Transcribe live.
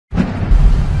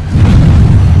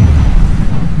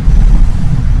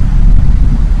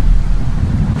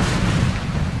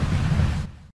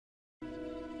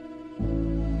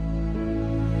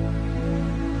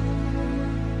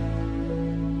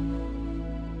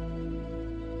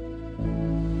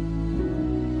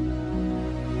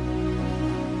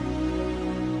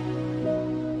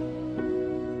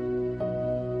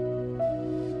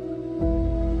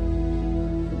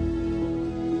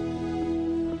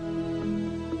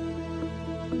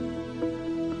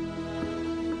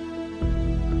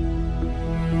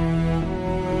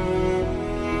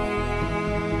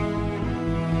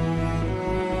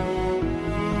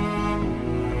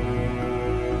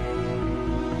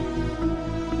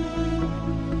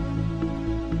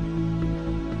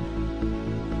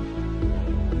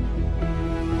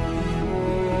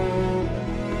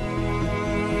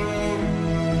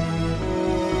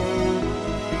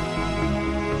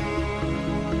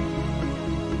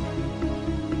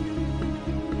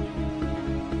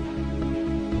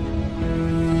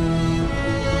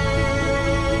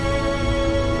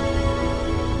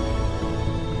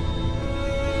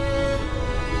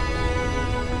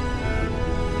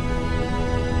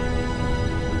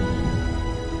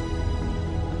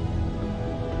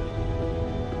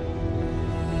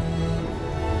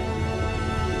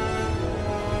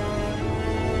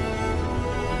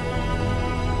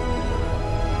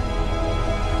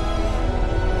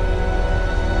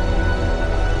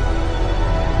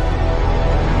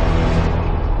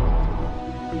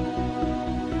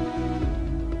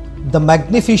The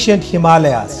magnificent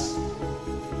Himalayas,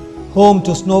 home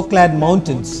to snow-clad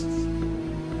mountains,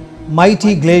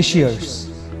 mighty glaciers,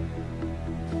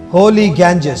 holy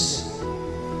Ganges,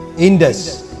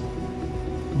 Indus,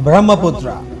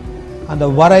 Brahmaputra, and a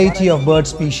variety of bird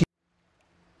species.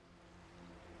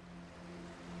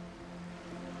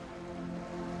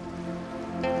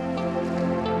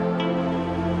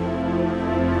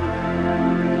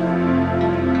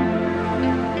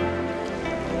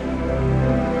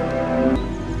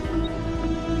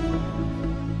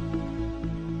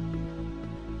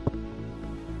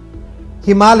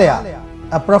 Himalaya,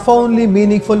 a profoundly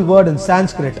meaningful word in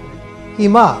Sanskrit.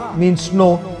 Hima means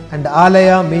snow and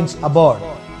Alaya means abode,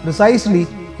 precisely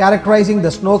characterizing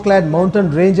the snow-clad mountain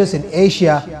ranges in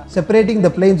Asia separating the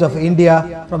plains of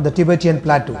India from the Tibetan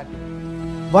plateau.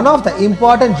 One of the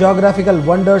important geographical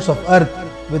wonders of Earth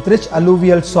with rich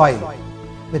alluvial soil.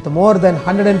 With more than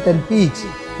 110 peaks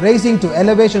rising to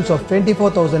elevations of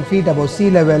 24,000 feet above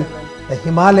sea level, the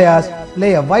Himalayas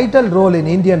play a vital role in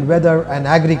Indian weather and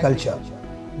agriculture.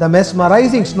 The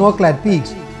mesmerizing snow-clad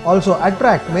peaks also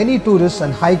attract many tourists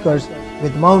and hikers,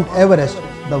 with Mount Everest,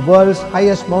 the world's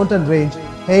highest mountain range,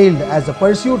 hailed as the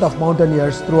pursuit of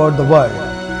mountaineers throughout the world.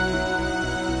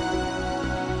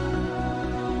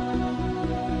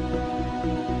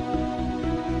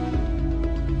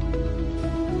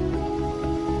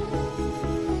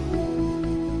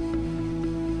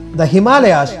 The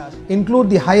Himalayas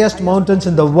include the highest mountains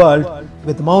in the world,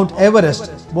 with Mount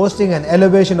Everest boasting an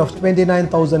elevation of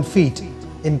 29,000 feet.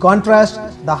 In contrast,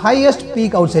 the highest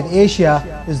peak outside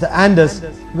Asia is the Andes,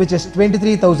 which is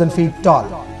 23,000 feet tall.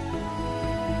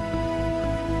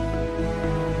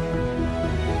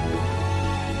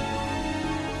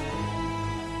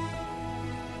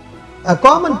 A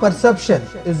common perception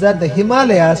is that the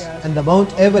Himalayas and the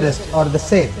Mount Everest are the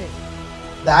same.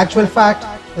 The actual fact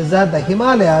is that the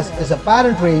Himalayas is a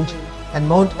parent range and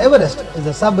Mount Everest is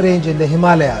a sub-range in the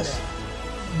Himalayas.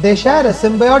 They share a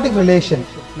symbiotic relation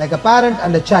like a parent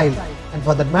and a child, and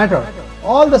for that matter,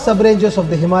 all the sub-ranges of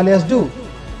the Himalayas do.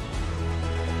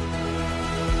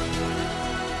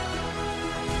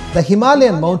 The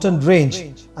Himalayan mountain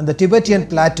range and the Tibetan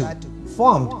plateau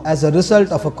formed as a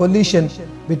result of a collision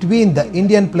between the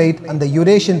Indian plate and the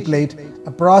Eurasian plate,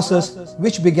 a process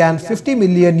which began 50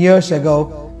 million years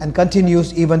ago and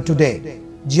continues even today.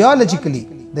 Geologically,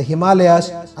 the Himalayas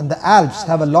and the Alps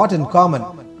have a lot in common,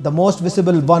 the most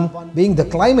visible one being the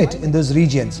climate in these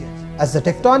regions. As the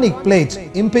tectonic plates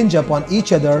impinge upon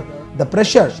each other, the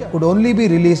pressure could only be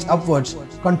released upwards,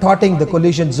 contorting the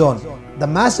collision zone. The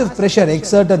massive pressure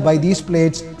exerted by these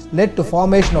plates led to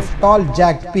formation of tall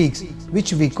jagged peaks,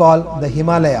 which we call the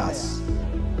Himalayas.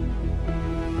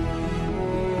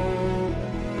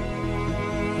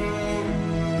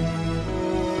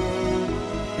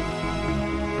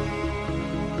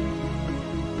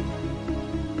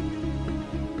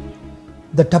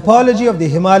 The topology of the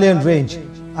Himalayan range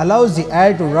allows the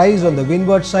air to rise on the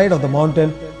windward side of the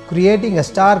mountain, creating a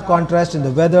stark contrast in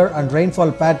the weather and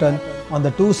rainfall pattern on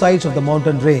the two sides of the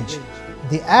mountain range.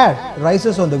 The air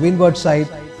rises on the windward side,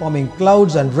 forming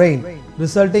clouds and rain,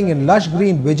 resulting in lush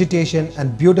green vegetation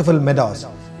and beautiful meadows.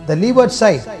 The leeward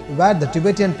side, where the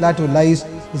Tibetan plateau lies,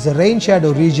 is a rain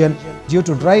shadow region due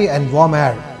to dry and warm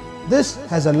air. This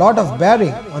has a lot of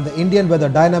bearing on the Indian weather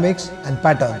dynamics and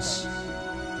patterns.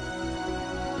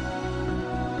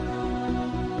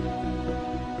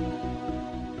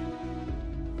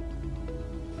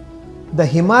 The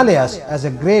Himalayas, as a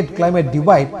great climate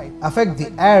divide, affect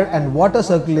the air and water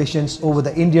circulations over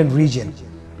the Indian region.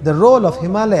 The role of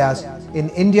Himalayas in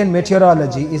Indian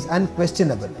meteorology is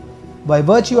unquestionable. By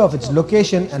virtue of its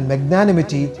location and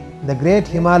magnanimity, the Great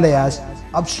Himalayas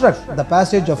obstruct the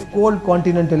passage of cold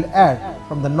continental air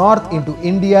from the north into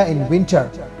India in winter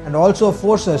and also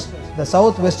forces the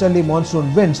southwesterly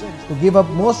monsoon winds to give up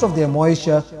most of their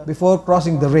moisture before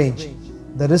crossing the range.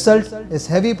 The result is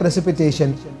heavy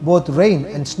precipitation, both rain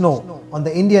and snow, on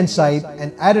the Indian side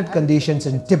and arid conditions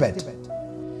in Tibet.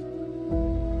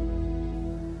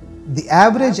 The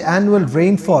average annual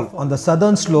rainfall on the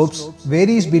southern slopes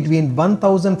varies between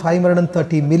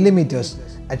 1,530 millimeters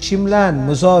at Shimla and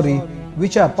Mussoorie,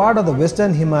 which are part of the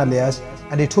western Himalayas,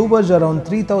 and it hovers around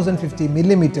 3,050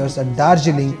 millimeters at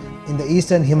Darjeeling in the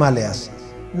eastern Himalayas.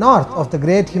 North of the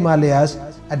Great Himalayas,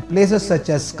 at places such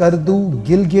as Skardu,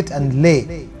 Gilgit and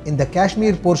Leh in the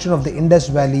Kashmir portion of the Indus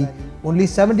Valley, only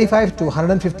 75 to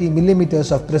 150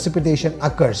 millimeters of precipitation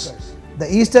occurs. The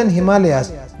eastern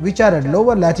Himalayas, which are at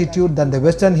lower latitude than the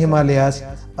western Himalayas,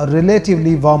 are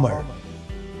relatively warmer.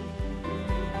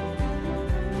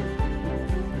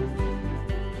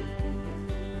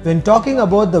 When talking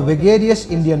about the vagacious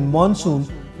Indian monsoon,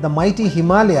 the mighty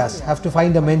Himalayas have to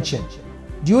find a mention.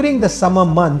 During the summer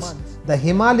months, the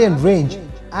Himalayan range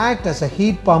acts as a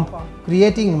heat pump,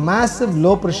 creating massive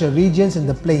low pressure regions in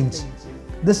the plains.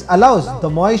 This allows the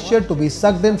moisture to be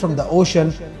sucked in from the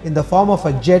ocean in the form of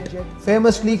a jet,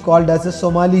 famously called as the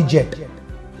Somali jet.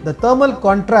 The thermal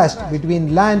contrast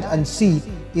between land and sea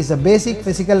is a basic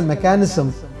physical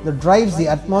mechanism that drives the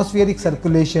atmospheric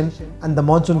circulation and the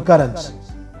monsoon currents.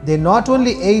 They not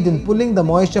only aid in pulling the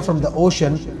moisture from the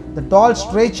ocean, the tall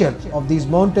stature of these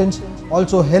mountains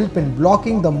also help in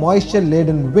blocking the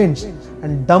moisture-laden winds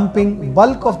and dumping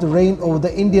bulk of the rain over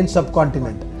the Indian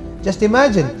subcontinent. Just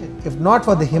imagine, if not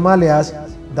for the Himalayas,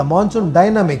 the monsoon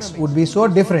dynamics would be so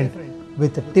different,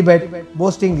 with Tibet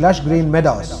boasting lush green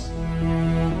meadows.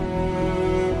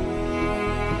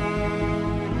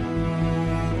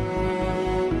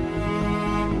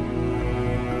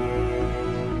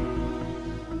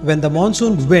 When the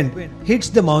monsoon wind hits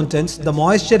the mountains, the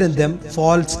moisture in them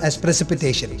falls as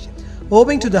precipitation.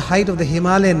 Owing to the height of the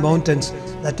Himalayan mountains,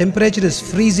 the temperature is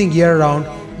freezing year-round,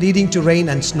 leading to rain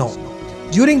and snow.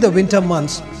 During the winter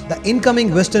months, the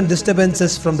incoming western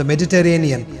disturbances from the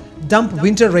Mediterranean dump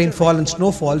winter rainfall and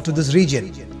snowfall to this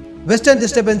region. Western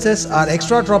disturbances are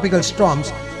extratropical storms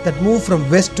that move from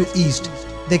west to east.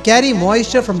 They carry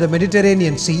moisture from the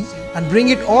Mediterranean Sea and bring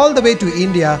it all the way to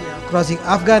India, crossing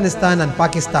Afghanistan and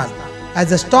Pakistan. As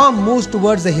the storm moves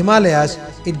towards the Himalayas,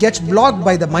 it gets blocked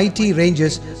by the mighty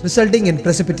ranges, resulting in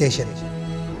precipitation.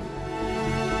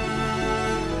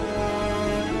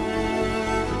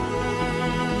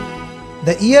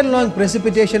 The year-long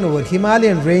precipitation over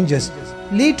Himalayan ranges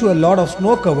lead to a lot of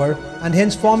snow cover and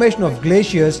hence formation of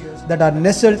glaciers that are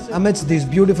nestled amidst these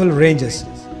beautiful ranges.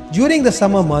 During the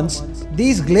summer months,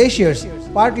 these glaciers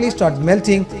partly start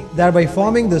melting, thereby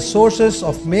forming the sources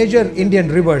of major Indian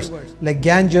rivers like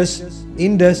Ganges,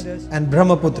 Indus and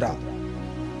Brahmaputra.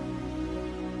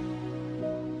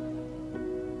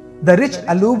 The rich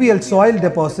alluvial soil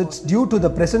deposits due to the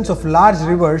presence of large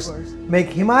rivers make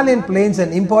Himalayan plains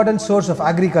an important source of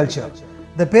agriculture.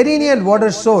 The perennial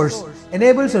water source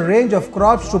enables a range of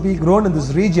crops to be grown in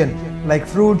this region like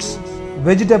fruits,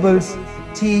 vegetables,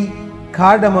 tea,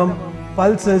 cardamom,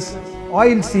 pulses,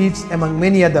 oil seeds among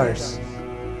many others.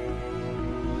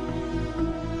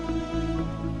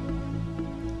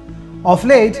 Of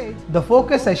late, the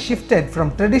focus has shifted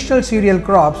from traditional cereal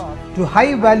crops to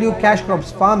high-value cash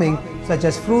crops farming such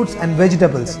as fruits and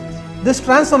vegetables. This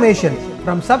transformation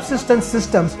from subsistence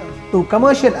systems to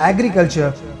commercial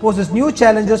agriculture poses new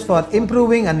challenges for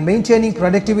improving and maintaining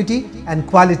productivity and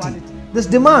quality. This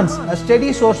demands a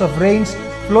steady source of rains,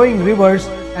 flowing rivers,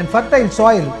 and fertile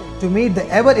soil to meet the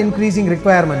ever-increasing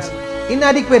requirements.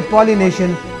 Inadequate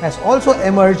pollination has also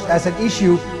emerged as an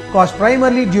issue caused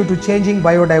primarily due to changing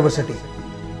biodiversity.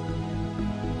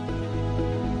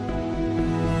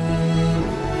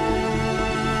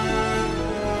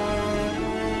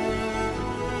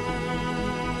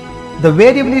 The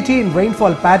variability in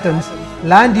rainfall patterns,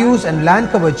 land use and land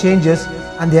cover changes,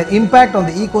 and their impact on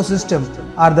the ecosystem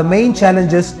are the main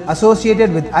challenges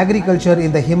associated with agriculture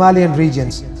in the Himalayan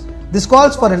regions. This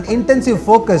calls for an intensive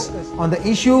focus on the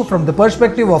issue from the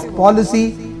perspective of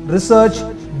policy, research,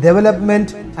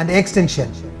 development, and extension.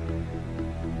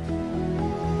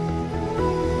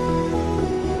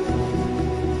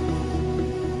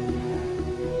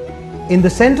 In the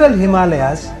central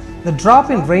Himalayas, the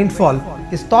drop in rainfall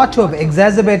is thought to have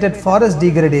exacerbated forest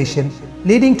degradation,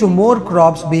 leading to more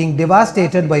crops being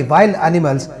devastated by wild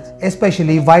animals,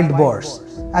 especially wild boars.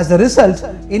 As a result,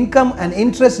 income and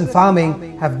interest in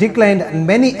farming have declined and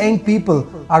many young people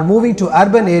are moving to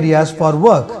urban areas for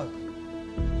work.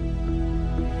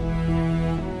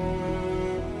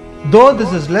 Though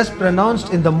this is less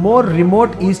pronounced in the more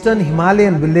remote eastern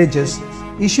Himalayan villages,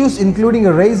 issues including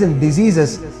a rise in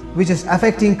diseases which is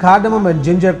affecting cardamom and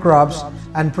ginger crops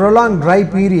and prolonged dry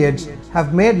periods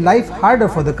have made life harder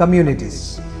for the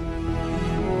communities.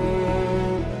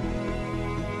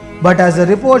 But as the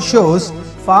report shows,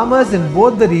 farmers in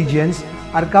both the regions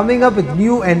are coming up with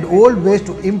new and old ways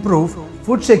to improve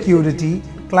food security,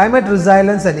 climate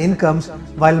resilience and incomes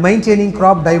while maintaining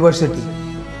crop diversity.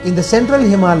 In the central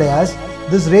Himalayas,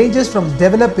 this ranges from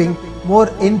developing more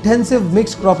intensive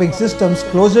mixed cropping systems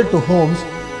closer to homes,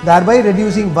 thereby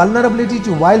reducing vulnerability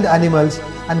to wild animals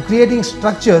and creating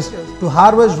structures to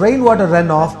harvest rainwater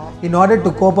runoff in order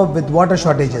to cope up with water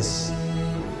shortages.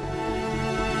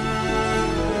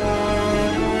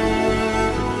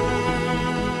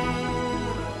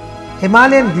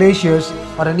 Himalayan glaciers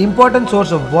are an important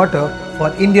source of water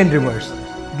for Indian rivers.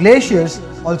 Glaciers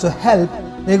also help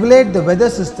regulate the weather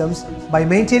systems by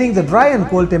maintaining the dry and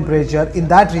cold temperature in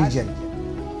that region.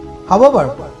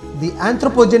 However, the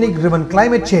anthropogenic-driven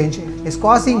climate change is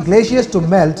causing glaciers to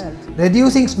melt,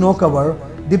 reducing snow cover,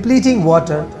 depleting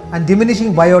water, and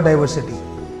diminishing biodiversity.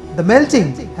 The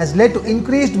melting has led to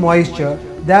increased moisture,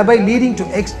 thereby leading to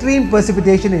extreme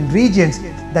precipitation in regions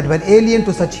that were alien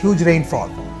to such huge rainfall.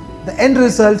 The end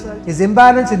result is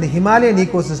imbalance in the Himalayan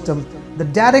ecosystem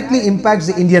that directly impacts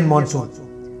the Indian monsoon.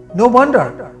 No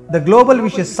wonder the global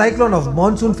vicious cyclone of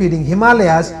monsoon feeding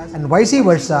Himalayas and vice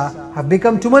versa have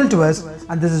become tumultuous,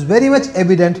 and this is very much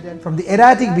evident from the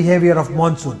erratic behavior of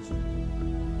monsoon.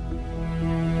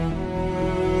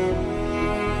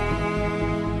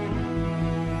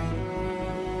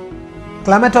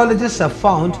 Climatologists have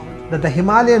found that the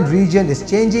Himalayan region is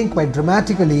changing quite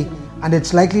dramatically, and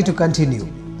it's likely to continue.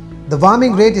 The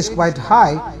warming rate is quite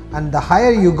high, and the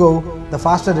higher you go, the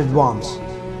faster it warms.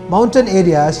 Mountain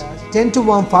areas tend to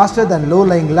warm faster than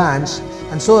low-lying lands,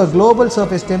 and so a global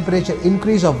surface temperature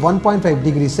increase of 1.5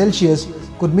 degrees Celsius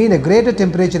could mean a greater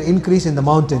temperature increase in the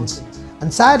mountains.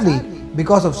 And sadly,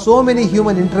 because of so many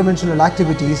human interventional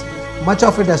activities, much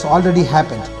of it has already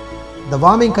happened. The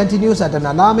warming continues at an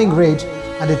alarming rate,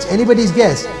 and it's anybody's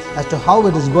guess as to how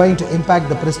it is going to impact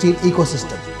the pristine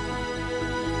ecosystem.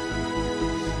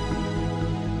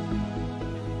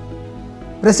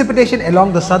 Precipitation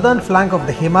along the southern flank of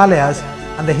the Himalayas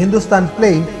and the Hindustan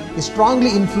plain is strongly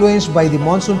influenced by the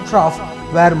monsoon trough,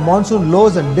 where monsoon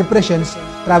lows and depressions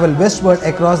travel westward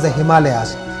across the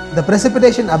Himalayas. The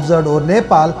precipitation observed over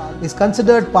Nepal is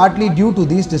considered partly due to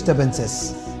these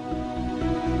disturbances.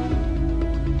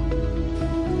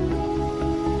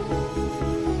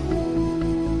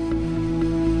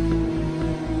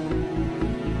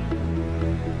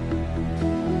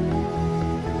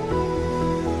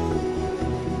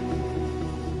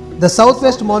 The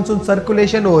southwest monsoon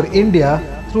circulation over India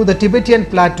through the Tibetan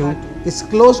plateau is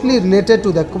closely related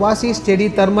to the quasi-steady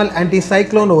thermal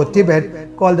anticyclone over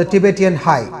Tibet called the Tibetan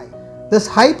high. This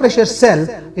high pressure cell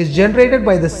is generated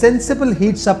by the sensible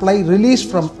heat supply released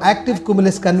from active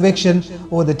cumulus convection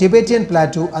over the Tibetan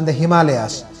plateau and the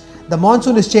Himalayas. The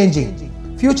monsoon is changing.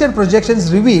 Future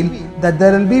projections reveal that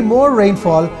there will be more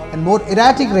rainfall and more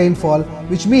erratic rainfall,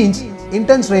 which means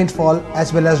intense rainfall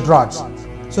as well as droughts.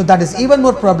 So that is even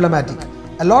more problematic.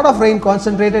 A lot of rain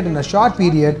concentrated in a short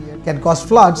period can cause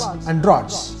floods and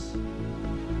droughts.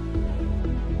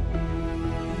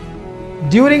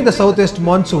 During the southwest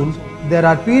monsoon, there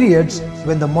are periods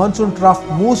when the monsoon trough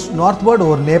moves northward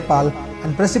over Nepal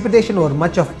and precipitation over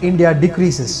much of India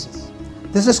decreases.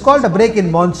 This is called a break in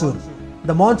monsoon.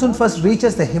 The monsoon first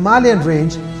reaches the Himalayan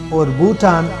range over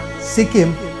Bhutan,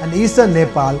 Sikkim and eastern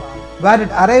Nepal, where it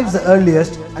arrives the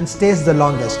earliest and stays the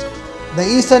longest. The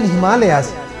eastern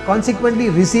Himalayas consequently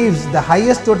receives the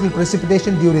highest total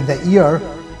precipitation during the year,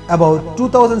 about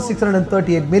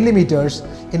 2638 millimeters,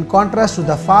 in contrast to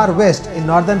the far west in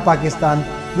northern Pakistan,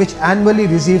 which annually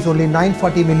receives only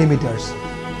 940 millimeters.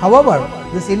 However,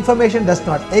 this information does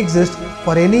not exist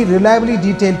for any reliably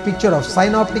detailed picture of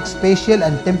synoptic, spatial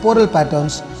and temporal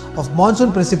patterns of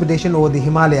monsoon precipitation over the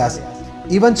Himalayas.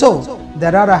 Even so,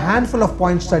 there are a handful of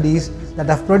point studies that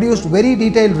have produced very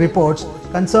detailed reports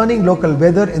concerning local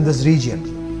weather in this region.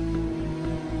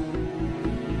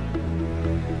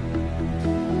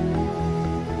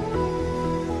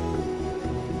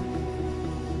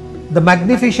 The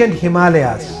magnificent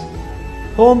Himalayas,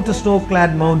 home to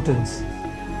snow-clad mountains,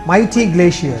 mighty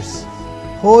glaciers,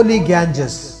 holy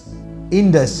Ganges,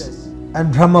 Indus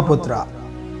and Brahmaputra.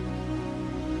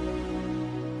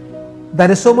 There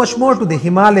is so much more to the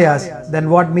Himalayas than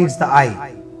what meets the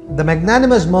eye. The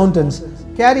magnanimous mountains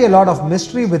carry a lot of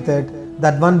mystery with it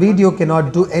that one video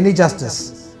cannot do any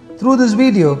justice. Through this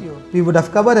video, we would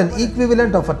have covered an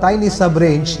equivalent of a tiny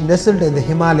sub-range nestled in the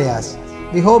Himalayas.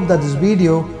 We hope that this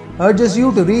video urges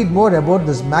you to read more about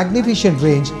this magnificent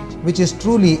range, which is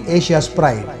truly Asia's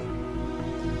pride.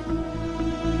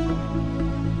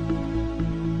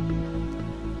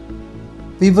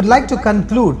 We would like to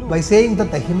conclude by saying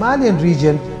that the Himalayan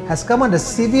region has come under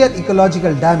severe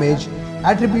ecological damage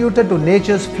attributed to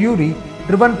nature's fury,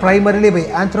 driven primarily by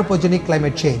anthropogenic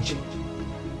climate change.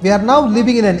 We are now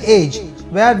living in an age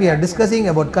where we are discussing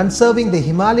about conserving the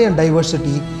Himalayan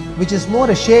diversity, which is more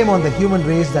a shame on the human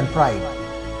race than pride.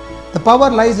 The power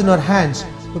lies in our hands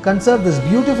to conserve this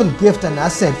beautiful gift and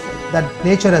asset that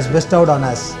nature has bestowed on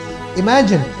us.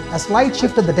 Imagine a slight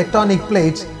shift in the tectonic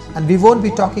plates and we won't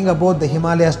be talking about the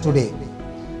Himalayas today.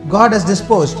 God has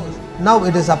disposed. Now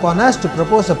it is upon us to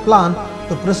propose a plan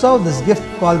to preserve this gift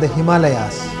called the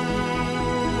Himalayas.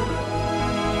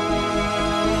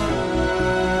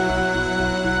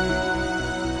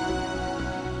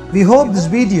 We hope this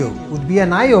video would be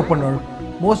an eye-opener,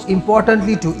 most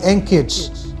importantly to young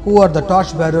kids, who are the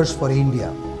torchbearers for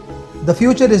India. The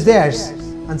future is theirs,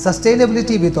 and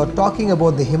sustainability without talking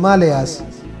about the Himalayas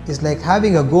is like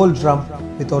having a gold drum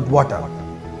without water.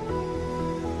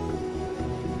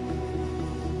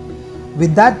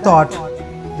 With that thought,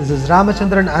 this is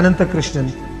Ramachandran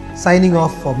Ananthakrishnan signing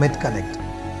off for MidConnect.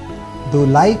 Do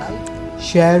like,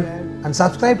 share and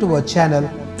subscribe to our channel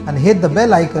and hit the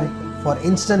bell icon for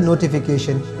instant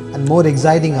notification and more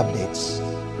exciting updates.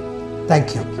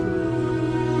 Thank you.